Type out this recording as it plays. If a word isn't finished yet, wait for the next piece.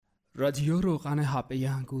رادیو روغن حبه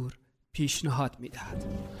انگور پیشنهاد میدهد.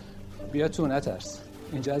 بیا تو، نترس.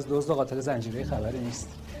 اینجا از دزد و قاتل زنجیره خبری نیست.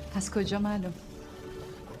 از کجا معلوم؟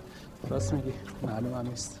 راست میگی، معلوم هم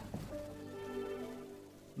نیست.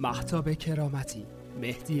 مهتاب کرامتی،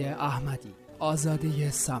 مهدی احمدی،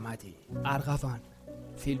 آزاده صمدی، ارغوان،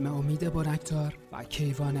 فیلم امید بنکدار و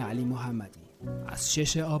کیوان علی محمدی از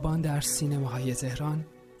 6 آبان در سینماهای تهران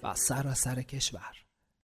و سراسر کشور.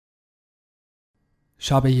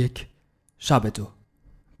 شب 1، شب 2،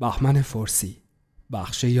 بهمن فرسی،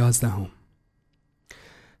 بخش 11.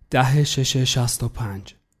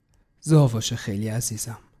 10/6/65. زاوش خیلی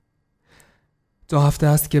عزیزم، 2 هفته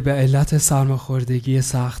است که به علت سرماخوردگی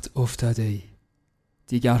سخت افتاده ای.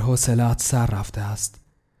 دیگر حوصله‌ات سر رفته است.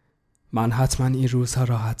 من حتما این روزها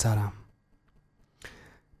راحت ترم.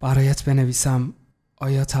 برایت بنویسم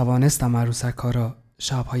آیا توانستم عروسک‌ها را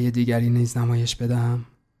شب‌های دیگری نیز نمایش بدهم؟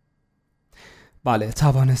 بله،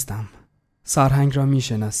 توانستم. سرهنگ را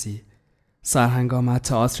میشناسی. سرهنگ آمد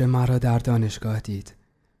تئاتر مرا در دانشگاه دید.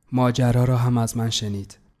 ماجرا را هم از من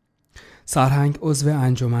شنید. سرهنگ عضو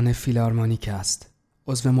انجمن فیلارمونیک است.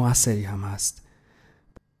 عضو معاصری هم است.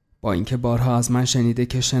 با اینکه بارها از من شنیده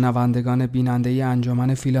که شنوندگان بیننده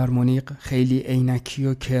انجمن فیلارمونیک خیلی عینکی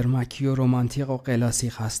و کرمکی و رمانتیک و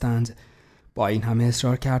قلاسیق هستند، با این همه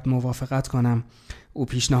اصرار کرد موافقت کنم. او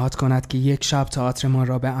پیشنهاد کند که یک شب تئاترمان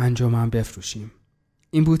را به انجمن بفروشیم.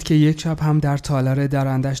 این بود که یک شب هم در تالار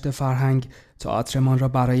درندشت فرهنگ تئاترمان را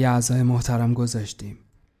برای اعضای محترم گذاشتیم.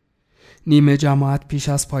 نیمه جماعت پیش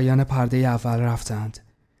از پایان پرده اول رفتند.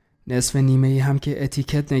 نصف نیمه‌ای هم که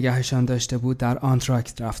اتیکت نگهشان داشته بود در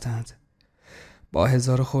آنتراکت رفتند. با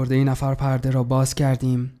 1000 خورده نفر پرده را باز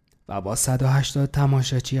کردیم و با 180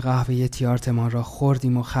 تماشاچی قهوه تیارتمان را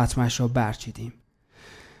خوردیم و ختمش را برچیدیم.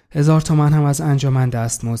 1000 تومان هم از انجمن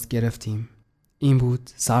دستمزد گرفتیم. این بود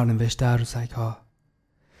سرنوشت عروسک‌ها.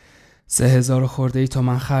 3000 خورده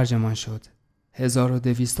تومان خرجمان شد.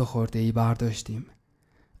 1200 خورده برداشتیم.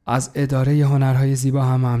 از اداره هنرهای زیبا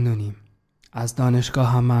هم ممنونیم. از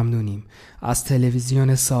دانشگاه هم ممنونیم. از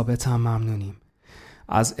تلویزیون ثابت هم ممنونیم.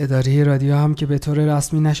 از اداره رادیو هم که به طور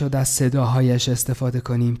رسمی نشد از صداهایش استفاده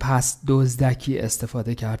کنیم، پس دزدکی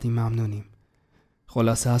استفاده کردیم، ممنونیم.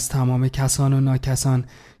 خلاصه از تمام کسان و ناکسان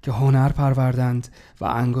که هنر پروردند و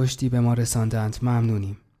انگشتی به ما رساندند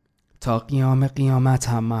ممنونیم. تا قیام قیامت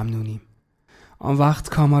هم ممنونیم. آن وقت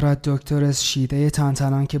کامراد دکتر شیده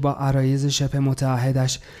تنتنان که با عرایض شبه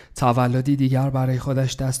متعهدش تولدی دیگر برای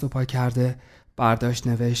خودش دست و پا کرده برداشت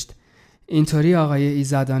نوشت: اینطوری آقای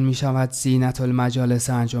ایزدان می شود زینت المجالس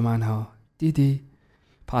انجمنها. دیدی؟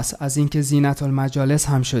 پس از اینکه زینت المجالس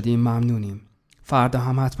هم شدیم ممنونیم. فردا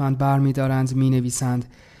هم حتما بر می دارند می نویسند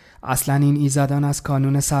اصلا این ایزدان از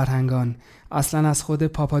کانون سرهنگان، اصلا از خود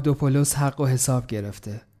پاپادوپولوس حق و حساب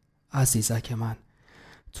گرفته. عزیزک من،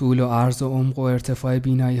 طول و عرض و عمق و ارتفاع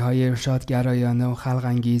بینایی های ارشادگرایانه و خلق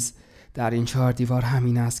انگیز در این 4 دیوار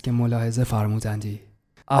همین است که ملاحظه فرمودندی.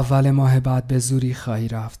 اول ماه بعد به زوریخ خواهی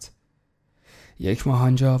رفت. 1 ماه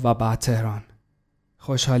آنجا و بعد تهران.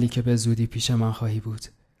 خوشحالی که به زودی پیش من خواهی بود.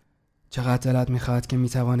 چقدر دلت میخواد که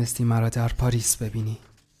میتوانستی مرا در پاریس ببینی.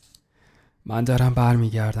 من دارم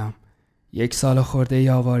برمیگردم. 1 سال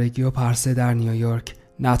خورده آوارگی و پرسه در نیویورک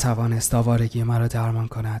نتوانست آوارگی مرا درمان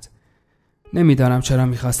کند. نمیدانم چرا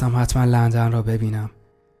میخواستم حتما لندن را ببینم.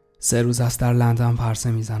 3 روز است در لندن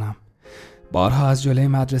پرسه میزنم. بارها از جلوی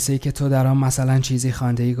مدرسه‌ای که تو در آن مثلا چیزی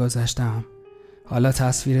خوانده‌ای گذشتم. حالا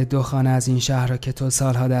تصویر 2 خانه از این شهر را که تو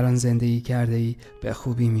سالها در آن زندگی کرده‌ای به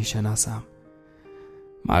خوبی میشناسم.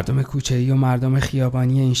 مردم کوچه‌ای و مردم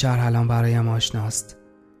خیابانی این شهر الان برایم آشناست.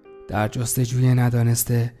 در جستجوی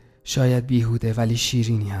ندانسته، شاید بیهوده ولی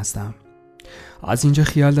شیرینی هستم. از اینجا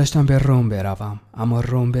خیال داشتم به روم بروم، اما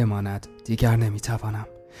روم بماند، دیگر نمیتوانم.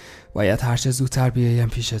 باید هر چه زودتر بیایم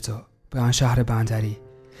پیش تو، به آن شهر بندری.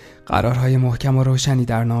 قرارهای محکم و روشنی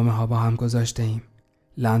در نامه‌ها با هم گذاشته ایم.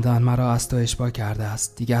 لندن مرا از تو اشباع کرده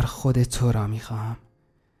است، دیگر خود تو را میخواهم.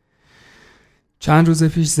 چند روز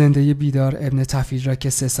پیش زنده بیدار ابن تفیل را که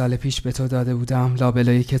 3 سال پیش به تو داده بودم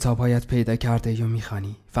لابلای کتاب‌هایت پیدا کرده و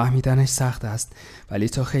میخوانی. فهمیدنش سخت است، ولی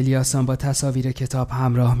تو خیلی آسان با تصاویر کتاب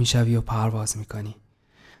همراه میشوی و پرواز میکنی.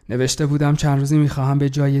 نوشته بودم چند روزی میخواهم به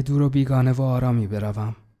جای دور و بیگانه و آرامی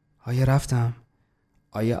بروم. آیا رفتم؟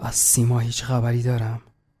 آیا از سیما هیچ خبری دارم؟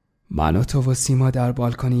 من و تو و سیما در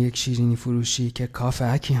بالکن یک شیرینی فروشی که کافه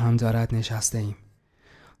اکی هم دارد نشسته ایم.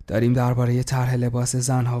 داریم درباره طرح لباس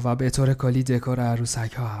زنها و به طور کلی دکور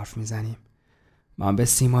عروسک‌ها حرف میزنیم. من به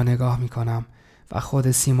سیما نگاه میکنم و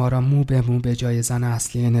خود سیما را مو به مو به جای زن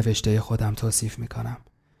اصلی نوشته خودم توصیف میکنم.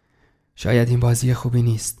 شاید این بازی خوبی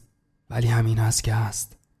نیست، ولی همین است که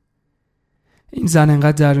هست. این زن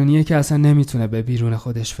انقدر درونیه که اصلا نمیتونه به بیرون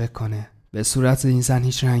خودش فکر کنه. به صورت این زن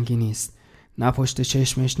هیچ رنگی نیست، نه پشت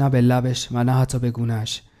چشمش، نه به لبش و نه حتی به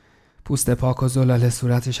گونه‌اش. پوست پاک و زلال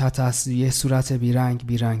صورتش حتی از یه صورت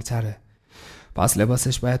بیرنگ تره. پس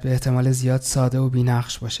لباسش باید به احتمال زیاد ساده و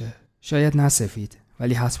بی‌نقش باشه. شاید نه سفید،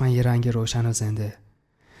 ولی حتما یه رنگ روشن و زنده.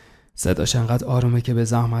 صداش انقدر آرومه که به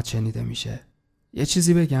زحمت شنیده میشه. یه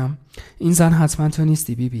چیزی بگم، این زن حتما تو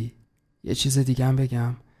نیستی بیبی. یه چیز دیگه هم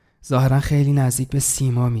بگم، ظاهرا خیلی نزدیک به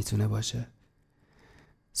سیما میتونه باشه.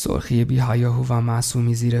 سرخی بی‌هیاهو و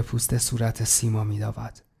معصومی زیر پوست صورت سیما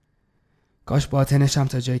میداود. کاش باطنشم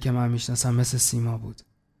تا جایی که من میشناسم مثل سیما بود.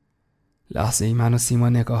 لحظه ای من و سیما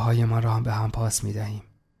نگاه‌های ما را هم به هم پاس میدهیم.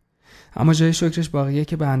 اما جای شکرش باقیه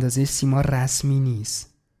که به اندازه سیما رسمی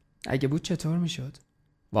نیست. اگه بود چطور میشد؟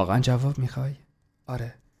 واقعا جواب میخوای؟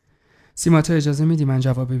 آره. سیما تو اجازه میدی من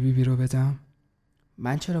جواب بیبی رو بدم؟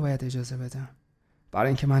 من چرا باید اجازه بدم؟ برای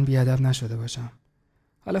اینکه من بیادب نشده باشم.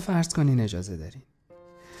 حالا فرض کنین اجازه دارین.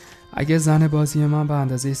 اگه زن بازی من به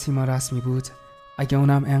اندازه سیما رسمی بود، اگه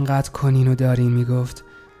اونم انقدر کنین و دارین میگفت،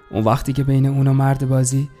 اون وقتی که بین اون و مرد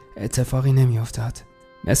بازی اتفاقی نمیافتاد.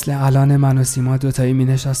 مثل الان من و سیما دوتایی می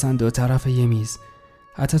نشستن دو طرف یه میز.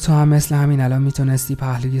 حتی تو هم مثل همین الان میتونستی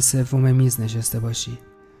پهلوی سوم میز نشسته باشی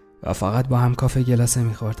و فقط با هم کافه گلاسه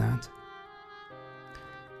میخوردند.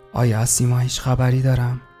 آیا از سیما هیچ خبری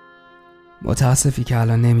دارم؟ متاسفی که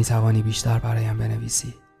الان نمیتوانی بیشتر برایم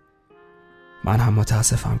بنویسی. من هم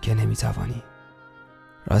متاسفم که نمیتوانی.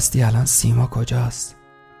 راستی الان سیما کجاست؟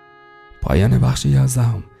 پایان بخش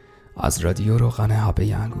 11 از رادیو روغن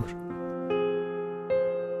انگور.